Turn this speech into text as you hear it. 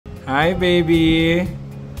Hi, baby.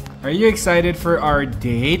 Are you excited for our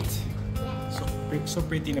date? So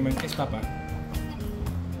pretty naman. Kiss Papa.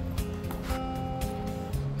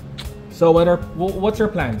 So what's your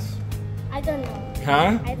plans? I don't know.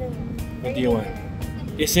 Huh? I don't know. What do you want?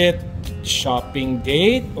 Is it shopping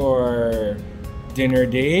date or dinner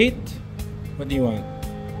date? What do you want?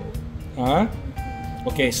 Huh?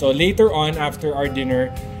 Okay, so later on after our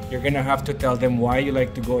dinner, you're gonna have to tell them why you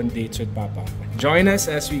like to go on dates with Papa. Join us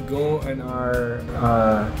as we go on our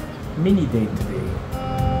mini date today.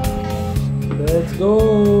 Let's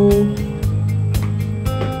go!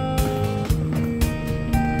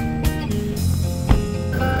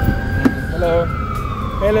 Hello.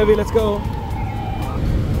 Hey, Levi, let's go.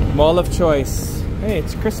 Mall of choice. Hey,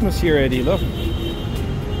 it's Christmas here already. Look.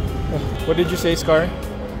 What did you say, Scar?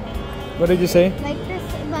 What did you say?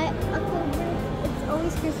 By October, it's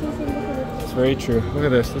always Christmas in the Philippines. It's very true. Look at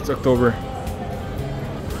this. It's October.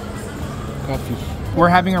 Coffee. We're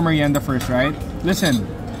having our merienda first, right? Listen,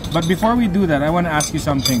 but before we do that, I want to ask you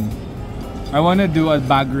something. I want to do a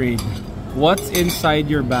bag raid. What's inside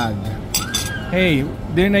your bag? Hey,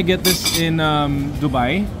 didn't I get this in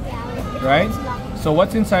Dubai? Yeah. Right? So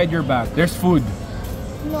what's inside your bag? There's food.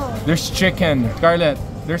 No. There's chicken. Scarlett,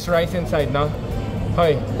 there's rice inside, no?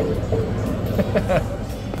 Hoy.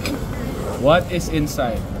 What is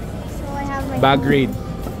inside? So I have my Bag raid.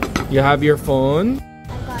 You have your phone. I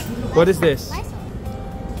got What is this? Lysol.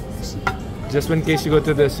 Just in case you go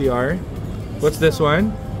to the CR. What's this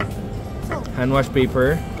one? Soap. Hand wash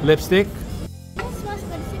paper. Lipstick. This was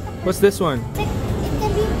good. What's this one? It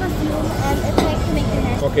can be perfume and it's like to make your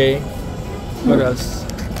hair. Okay. What else?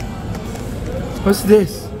 What's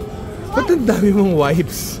this? Ba't ang dami mong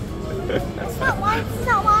wipes? It's not white. It's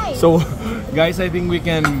not white. So, guys, I think we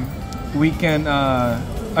can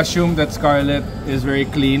assume that Scarlett is very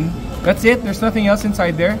clean. That's it. There's nothing else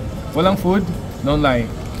inside there. Walang food. Don't lie.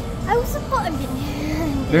 I was supposed to.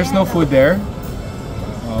 There's no food there.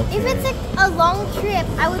 Okay. If it's like a long trip,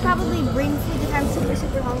 I would probably bring food if I'm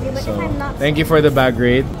super hungry. But if I'm not, Thank you for the bag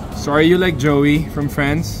raid. So are you like Joey from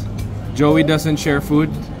Friends? Joey doesn't share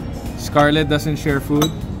food. Scarlett doesn't share food.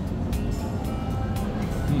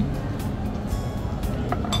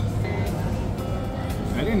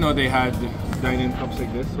 I didn't know they had dine-in cups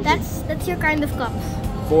like this. Okay. that's your kind of cups.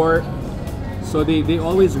 So they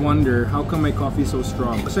always wonder how come my coffee is so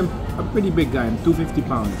strong. Because I'm a pretty big guy. I'm 250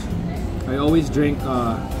 pounds. I always drink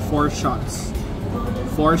 4 shots.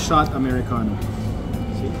 4-shot Americano.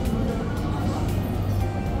 See?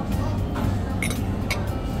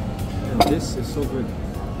 And this is so good.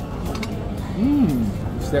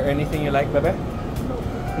 Is there anything you like, Bebe?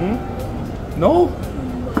 No?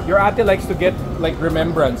 Your ate likes to get like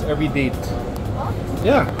remembrance every date.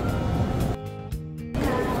 Yeah.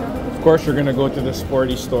 Of course, you're gonna go to the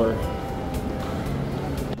sporty store.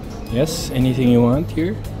 Yes, anything you want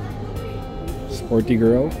here? Sporty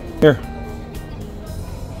girl. Here.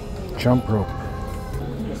 Jump rope.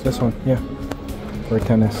 This one, yeah. For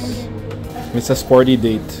tennis. It's a sporty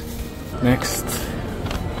date. Next.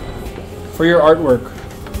 For your artwork.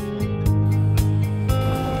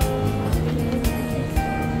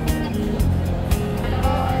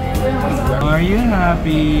 Are you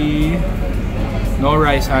happy? No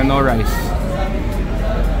rice, huh? No rice.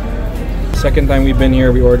 Second time we've been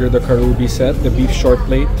here, we ordered the karubi set, the beef short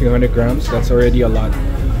plate, 300 grams. That's already a lot.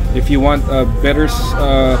 If you want a better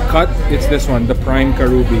cut, it's this one, the prime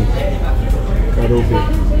karubi.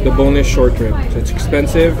 The boneless short rib. So it's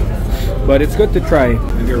expensive, but it's good to try.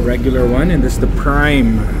 And your regular one, and this is the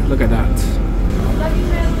prime. Look at that.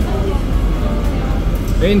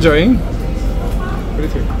 Are you enjoying? Put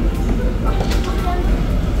it here.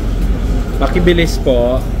 Pakibilis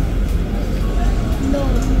po. No.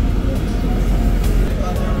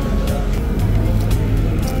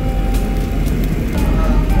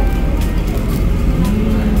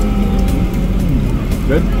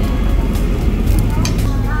 Good?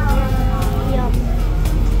 Yum.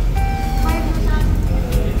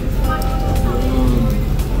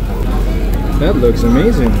 That looks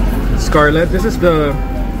amazing. Scarlett, this is the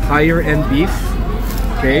higher end beef.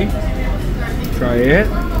 Okay. Try it.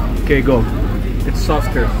 Okay, go. It's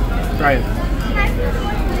softer. Try it.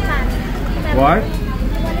 What? The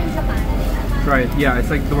one in Japan. Try it. Yeah, it's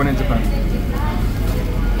like the one in Japan.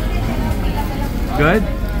 Good?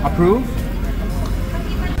 Approve?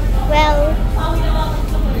 Well,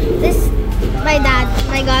 this my dad,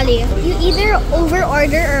 my golly. You either over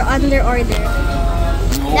order or under order.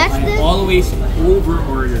 No, That's I the- always over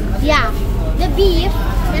order. Yeah, the beef.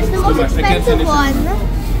 That's the most much. I can't expensive finish one.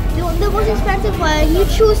 The most expensive one you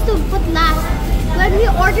choose to put last. When we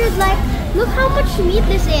ordered, like, look how much meat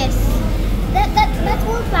this is.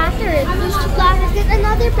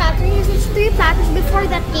 other platters. It's 3 platters before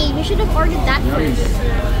that came. You should have ordered that first.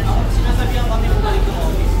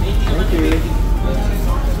 Thank you.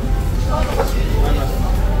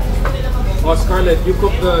 Oh, Scarlett, you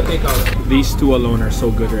cook the takeout. These two alone are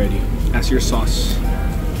so good already. As your sauce.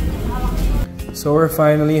 So we're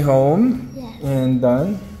finally home and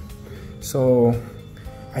done. So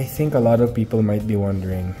I think a lot of people might be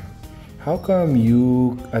wondering, how come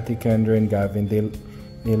you, Ate Kendra and Gavin,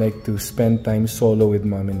 they like to spend time solo with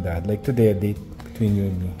mom and dad? Like today, a date between you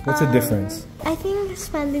and me. What's the difference? I think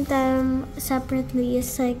spending time separately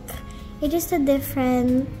is like, it's just a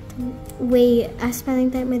different way of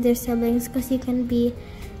spending time with your siblings, because you can be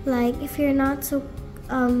like, if you're not so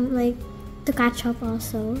like, to catch up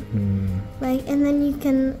also, like, and then you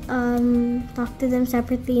can talk to them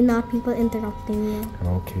separately, not people interrupting you.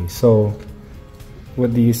 Okay, so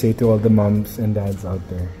what do you say to all the moms and dads out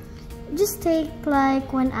there? Just take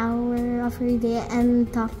like 1 hour of your day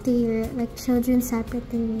and talk to your like children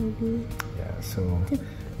separately, maybe. Yeah, so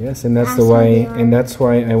yes, and that's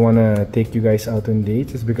why I wanna take you guys out on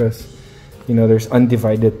dates, is because, you know, there's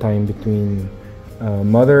undivided time between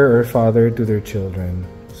mother or father to their children.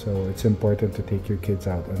 So it's important to take your kids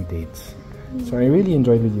out on dates. So I really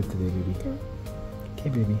enjoyed with you today, baby. Okay,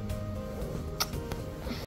 baby.